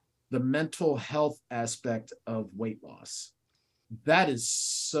the mental health aspect of weight loss. That is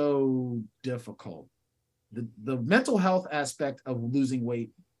so difficult. The mental health aspect of losing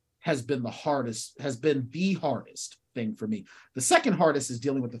weight has been the hardest thing for me. The second hardest is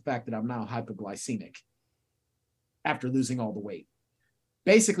dealing with the fact that I'm now hypoglycemic after losing all the weight.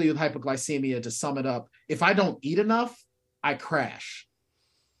 Basically, with hypoglycemia, to sum it up, if I don't eat enough, I crash.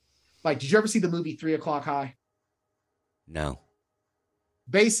 Like, did you ever see the movie 3 O'Clock High? No.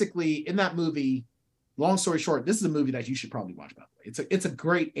 Basically, in that movie, long story short, this is a movie that you should probably watch, by the way. It's a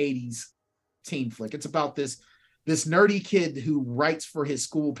great 80s teen flick. It's about this nerdy kid who writes for his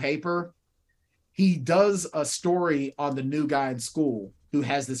school paper. He does a story on the new guy in school who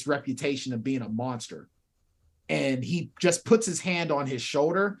has this reputation of being a monster. And he just puts his hand on his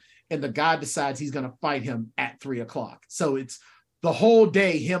shoulder, and the guy decides he's going to fight him at 3 o'clock. So it's the whole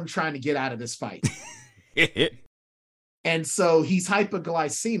day him trying to get out of this fight. And so he's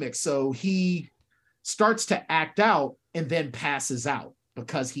hypoglycemic. So he starts to act out and then passes out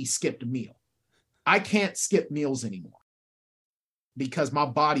because he skipped a meal. I can't skip meals anymore because my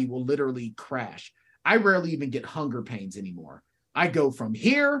body will literally crash. I rarely even get hunger pains anymore. I go from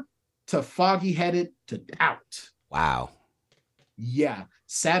here to foggy headed to out. Wow. Yeah.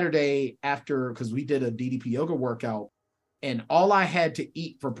 Saturday because we did a DDP yoga workout, and all I had to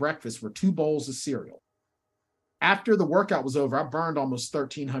eat for breakfast were 2 bowls of cereal. After the workout was over, I burned almost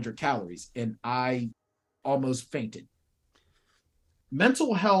 1,300 calories and I almost fainted.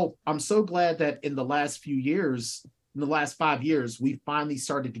 Mental health, I'm so glad that in the last 5 years, we finally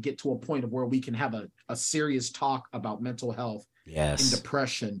started to get to a point of where we can have a serious talk about mental health and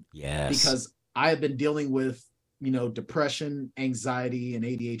depression. Yes. Because I have been dealing with, depression, anxiety, and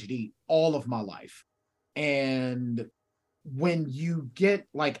ADHD all of my life. And when you get,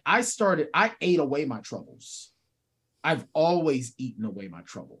 I ate away my troubles. I've always eaten away my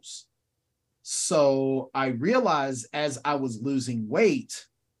troubles. So I realized as I was losing weight,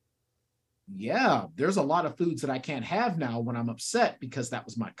 there's a lot of foods that I can't have now when I'm upset because that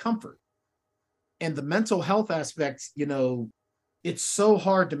was my comfort. And the mental health aspects, it's so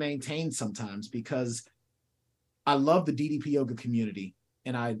hard to maintain sometimes because I love the DDP yoga community.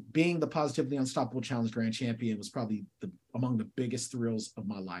 And being the Positively Unstoppable Challenge Grand Champion was probably among the biggest thrills of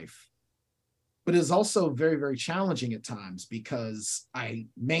my life. But it's also very, very challenging at times because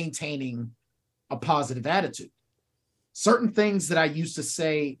maintaining a positive attitude. Certain things that I used to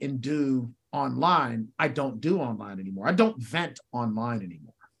say and do online, I don't do online anymore. I don't vent online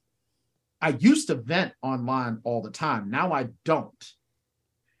anymore. I used to vent online all the time. Now I don't.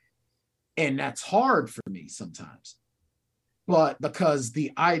 And that's hard for me sometimes. But because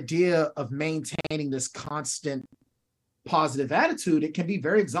the idea of maintaining this constant positive attitude, it can be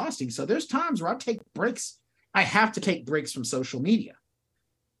very exhausting. So there's times where I take breaks. I have to take breaks from social media.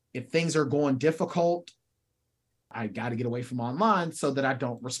 If things are going difficult, I got to get away from online so that I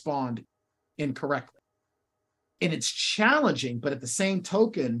don't respond incorrectly. And it's challenging, but at the same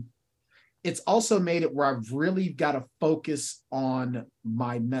token, it's also made it where I've really got to focus on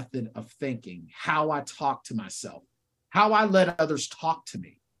my method of thinking, how I talk to myself, how I let others talk to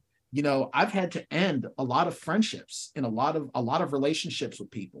me. I've had to end a lot of friendships and a lot of relationships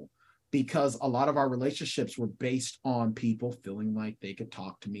with people because a lot of our relationships were based on people feeling like they could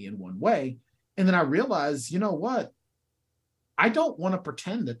talk to me in one way. And then I realized, you know what? I don't want to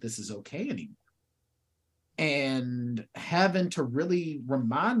pretend that this is okay anymore. And having to really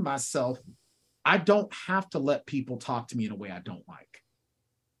remind myself, I don't have to let people talk to me in a way I don't like.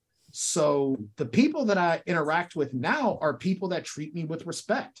 So the people that I interact with now are people that treat me with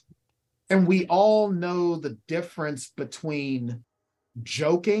respect. And we all know the difference between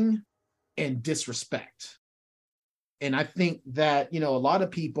joking and disrespect. And I think that, a lot of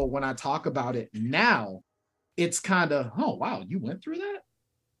people, when I talk about it now, it's kind of, oh, wow, you went through that?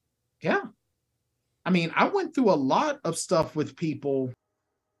 Yeah. I mean, I went through a lot of stuff with people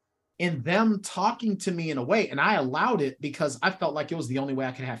and them talking to me in a way, and I allowed it because I felt like it was the only way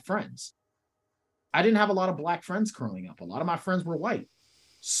I could have friends. I didn't have a lot of black friends growing up. A lot of my friends were white.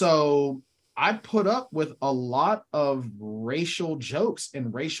 So I put up with a lot of racial jokes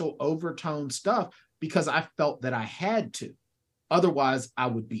and racial overtone stuff because I felt that I had to. Otherwise, I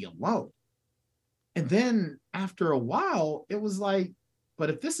would be alone. And then after a while, it was like, but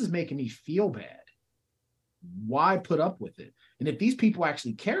if this is making me feel bad, why put up with it? And if these people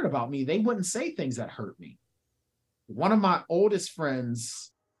actually cared about me, they wouldn't say things that hurt me. One of my oldest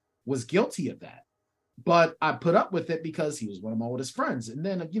friends was guilty of that, but I put up with it because he was one of my oldest friends. And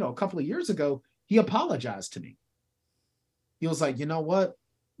then, a couple of years ago, he apologized to me. He was like, you know what?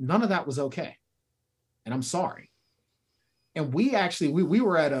 None of that was okay. And I'm sorry. And we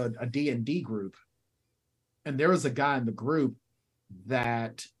were at a D&D group, and there was a guy in the group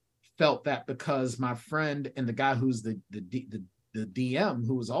that felt that because my friend and the guy who's the DM,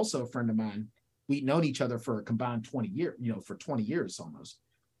 who was also a friend of mine, we'd known each other for a combined 20 years, for 20 years almost.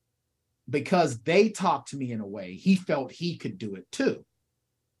 Because they talked to me in a way, he felt he could do it too.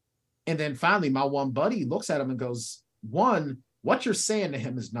 And then finally, my one buddy looks at him and goes, one, what you're saying to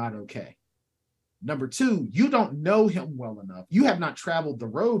him is not okay. Number two, you don't know him well enough. You have not traveled the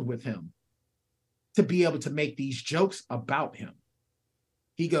road with him to be able to make these jokes about him.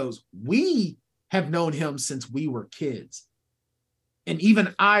 He goes, we have known him since we were kids. And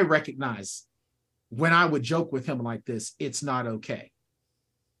even I recognize when I would joke with him like this, it's not okay.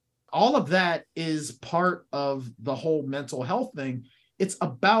 All of that is part of the whole mental health thing. It's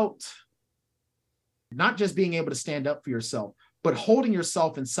about not just being able to stand up for yourself, but holding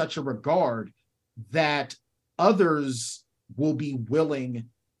yourself in such a regard that others will be willing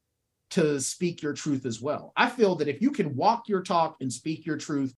to speak your truth as well. I feel that if you can walk your talk and speak your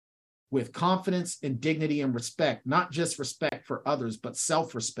truth with confidence and dignity and respect, not just respect for others, but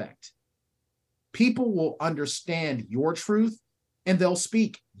self-respect, people will understand your truth and they'll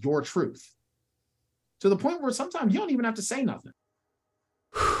speak your truth to the point where sometimes you don't even have to say nothing.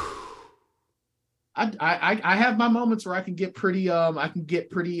 I have my moments where I can get pretty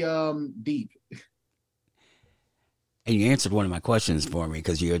deep. And you answered one of my questions for me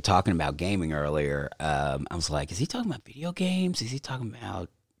because you were talking about gaming earlier. I was like, is he talking about video games? Is he talking about,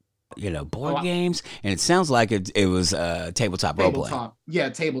 board games? And it sounds like it was tabletop role-playing. Yeah,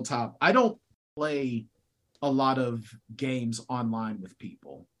 tabletop. I don't play a lot of games online with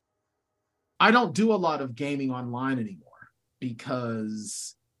people. I don't do a lot of gaming online anymore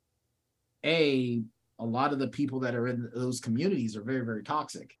because a lot of the people that are in those communities are very, very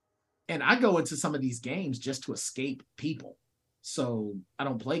toxic. And I go into some of these games just to escape people. So I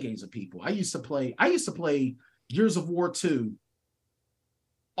don't play games with people. I used to play Gears of War 2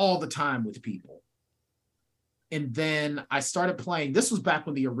 all the time with people. And then I started playing, this was back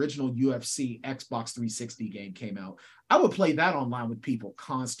when the original UFC Xbox 360 game came out. I would play that online with people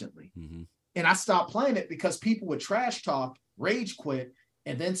constantly. Mm-hmm. And I stopped playing it because people would trash talk, rage quit,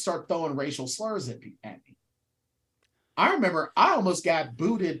 and then start throwing racial slurs at me. I remember I almost got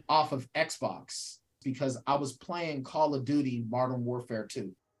booted off of Xbox because I was playing Call of Duty Modern Warfare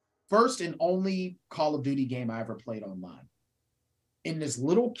 2. First and only Call of Duty game I ever played online. And this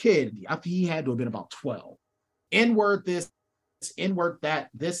little kid, I think he had to have been about 12. N-word this, N-word that,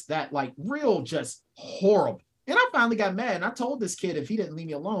 this, that, like real just horrible. And I finally got mad and I told this kid if he didn't leave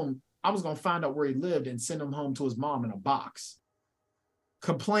me alone, I was going to find out where he lived and send him home to his mom in a box.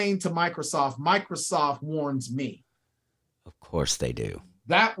 Complained to Microsoft. Microsoft warns me. Of course they do.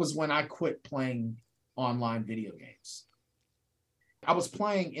 That was when I quit playing online video games. I was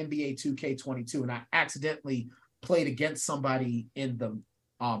playing NBA 2K22 and I accidentally played against somebody in the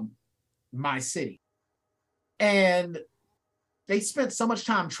my city. And they spent so much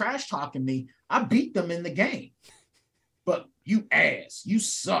time trash talking me, I beat them in the game. But you ass, you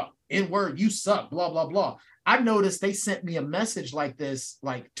suck, N-word, you suck, blah, blah, blah. I noticed they sent me a message like this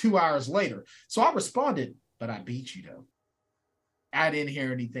like 2 hours later. So I responded, but I beat you though. I didn't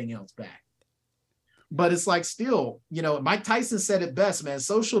hear anything else back. But it's like still, Mike Tyson said it best, man.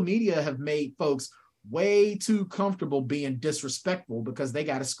 Social media have made folks way too comfortable being disrespectful because they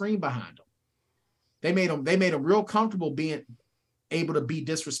got a screen behind them. They made them real comfortable being able to be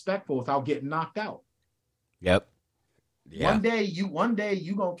disrespectful without getting knocked out. Yep. Yeah. One day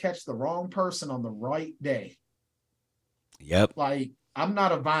you gonna catch the wrong person on the right day. Yep. Like I'm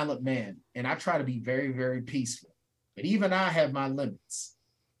not a violent man and I try to be very, very peaceful. But even I have my limits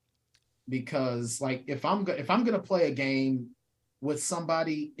because like if I'm going to play a game with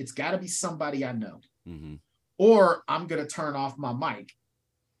somebody, it's got to be somebody I know. Mm-hmm. Or I'm going to turn off my mic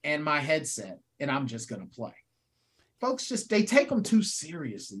and my headset and I'm just going to play. folks they take them too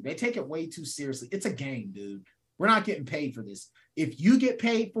seriously. They take it way too seriously. It's a game, dude. We're not getting paid for this. If you get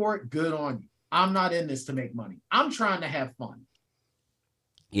paid for it, good on you. I'm not in this to make money. I'm trying to have fun.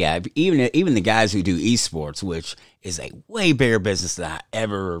 Yeah, even the guys who do esports, which is a way bigger business than I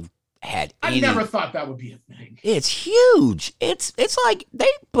ever had. I never thought that would be a thing. It's huge. It's like they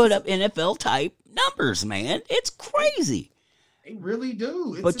put up NFL type numbers, man. It's crazy. They really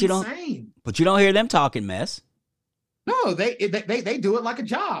do. It's insane. But you don't hear them talking mess. No, they do it like a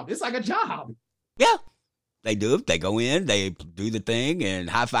job. It's like a job. Yeah, they do it. They go in, they do the thing, and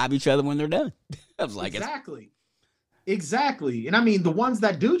high five each other when they're done. I was like, Exactly. And I mean, the ones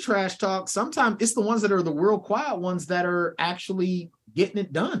that do trash talk, sometimes it's the ones that are the real quiet ones that are actually getting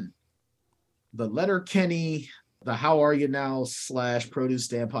it done. The Letterkenny, the How Are You Now / Produce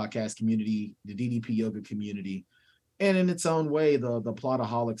Stand podcast community, the DDP yoga community, and in its own way, the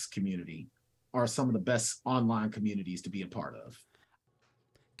Plotaholics community are some of the best online communities to be a part of.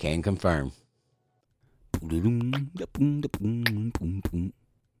 Can confirm.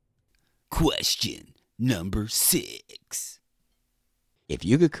 Question number 6. If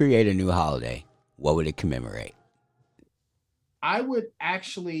you could create a new holiday, what would it commemorate? I would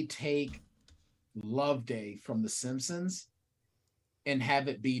actually take Love Day from The Simpsons and have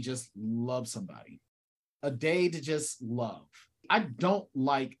it be just love somebody. A day to just love. I don't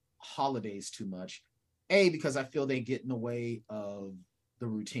like holidays too much. Because I feel they get in the way of the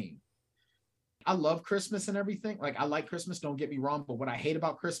routine. I love Christmas and everything. Like, I like Christmas, don't get me wrong. But what I hate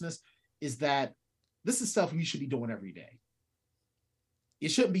about Christmas is that this is stuff you should be doing every day. It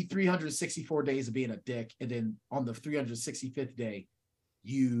shouldn't be 364 days of being a dick, and then on the 365th day,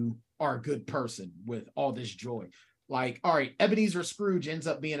 you are a good person with all this joy. Like, all right, Ebenezer Scrooge ends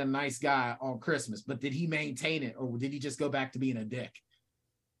up being a nice guy on Christmas, but did he maintain it, or did he just go back to being a dick?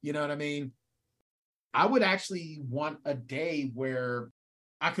 You know what I mean? I would actually want a day where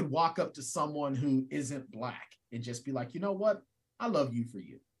I could walk up to someone who isn't Black and just be like, you know what? I love you for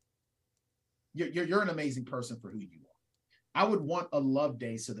you. You're an amazing person for who you are. I would want a love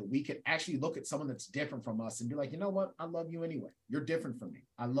day so that we could actually look at someone that's different from us and be like, you know what? I love you anyway. You're different from me.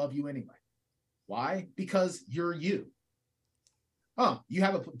 I love you anyway. Why? Because you're you. Oh, you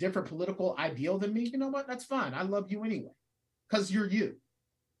have a different political ideal than me? You know what? That's fine. I love you anyway. Because you're you.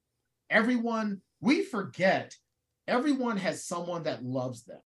 We forget everyone has someone that loves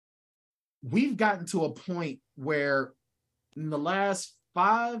them. We've gotten to a point where in the last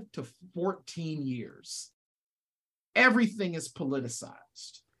 5 to 14 years, everything is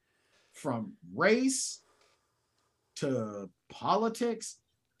politicized, from race to politics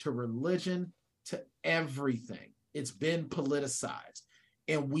to religion to everything. It's been politicized.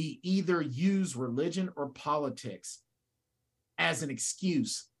 And we either use religion or politics as an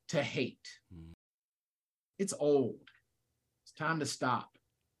excuse to hate. It's old. It's time to stop.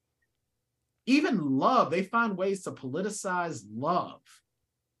 Even love, they find ways to politicize love.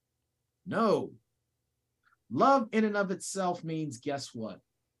 No. Love in and of itself means, guess what?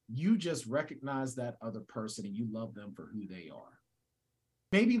 You just recognize that other person and you love them for who they are.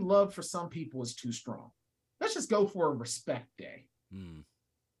 Maybe love for some people is too strong. Let's just go for a respect day.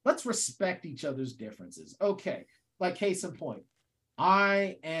 Let's respect each other's differences. Okay, like case in point,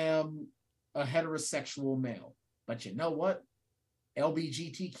 I am a heterosexual male, but you know what?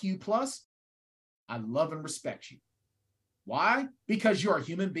 LGBTQ+, I love and respect you. Why? Because you are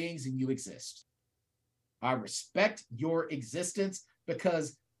human beings and you exist. I respect your existence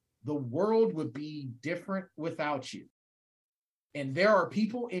because the world would be different without you. And there are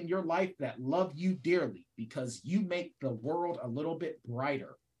people in your life that love you dearly because you make the world a little bit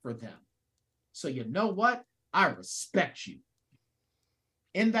brighter for them. So you know what? I respect you.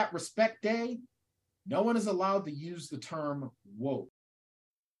 In that respect day, no one is allowed to use the term woke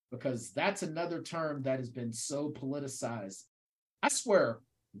because that's another term that has been so politicized. I swear,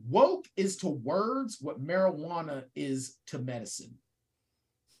 woke is to words what marijuana is to medicine.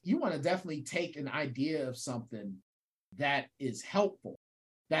 You want to definitely take an idea of something that is helpful,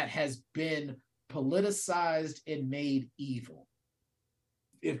 that has been politicized and made evil.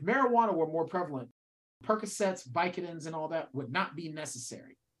 If marijuana were more prevalent, Percocets, Vicodins, and all that would not be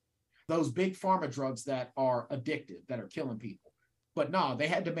necessary. Those big pharma drugs that are addictive, that are killing people. But no, they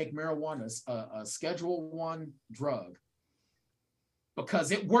had to make marijuana a Schedule I drug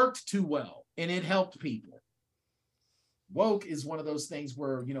because it worked too well and it helped people. Woke is one of those things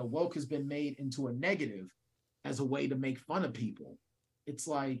where, woke has been made into a negative as a way to make fun of people. It's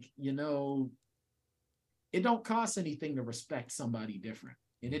like, it don't cost anything to respect somebody different.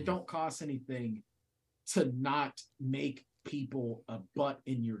 And it don't cost anything to not make people a butt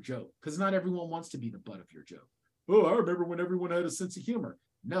in your joke. Because not everyone wants to be the butt of your joke. oh, I remember when everyone had a sense of humor.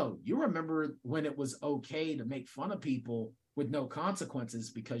 No, you remember when it was okay to make fun of people with no consequences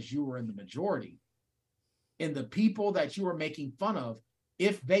because you were in the majority. And the people that you were making fun of,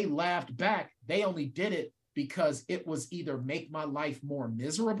 if they laughed back, they only did it because it was either make my life more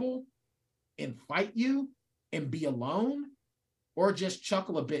miserable and fight you and be alone, or just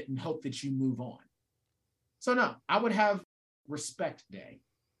chuckle a bit and hope that you move on. So no, I would have Respect Day.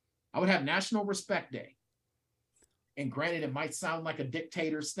 I would have National Respect Day. And granted, it might sound like a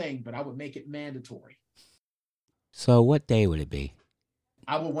dictator's thing, but I would make it mandatory. So what day would it be?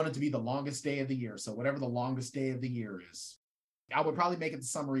 I would want it to be the longest day of the year. So whatever the longest day of the year is, I would probably make it the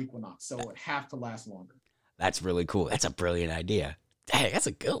summer equinox. So it would have to last longer. That's really cool. That's a brilliant idea. Hey, that's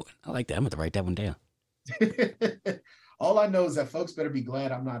a good one. I like that. I'm going to write that one down. All I know is that folks better be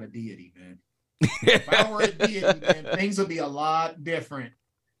glad I'm not a deity, man. If I were a deity, man, things would be a lot different.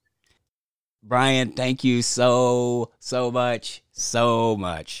 Brian, thank you so much.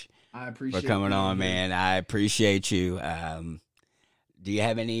 I appreciate for coming on, man. I appreciate you. Do you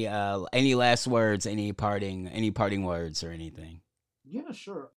have any last words, any parting words or anything? Yeah,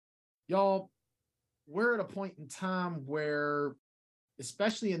 sure. Y'all, we're at a point in time where,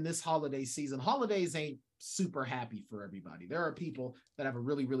 especially in this holiday season, holidays ain't super happy for everybody. There are people that have a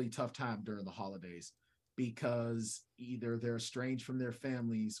really, really tough time during the holidays because either they're estranged from their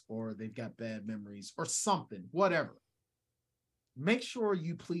families or they've got bad memories or something, whatever. Make sure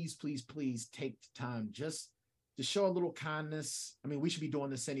you please take the time just to show a little kindness. I mean, we should be doing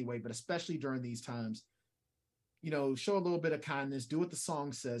this anyway, but especially during these times, show a little bit of kindness, do what the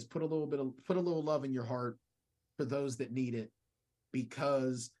song says, put a little love in your heart for those that need it,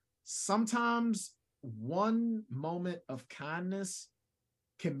 because sometimes one moment of kindness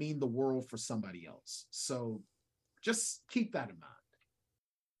can mean the world for somebody else. So just keep that in mind.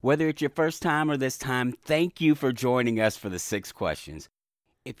 Whether it's your first time or this time, thank you for joining us for the 6 questions.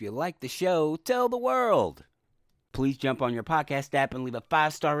 If you like the show, tell the world. Please jump on your podcast app and leave a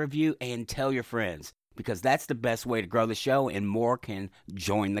 5-star review and tell your friends, because that's the best way to grow the show and more can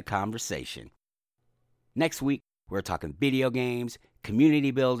join the conversation. Next week, we're talking video games, community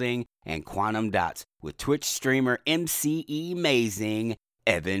building, and quantum dots with Twitch streamer MCE Amazing,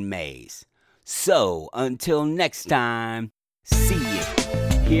 Evan Mays. So, until next time, see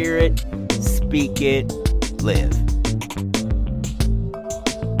it, hear it, speak it, live.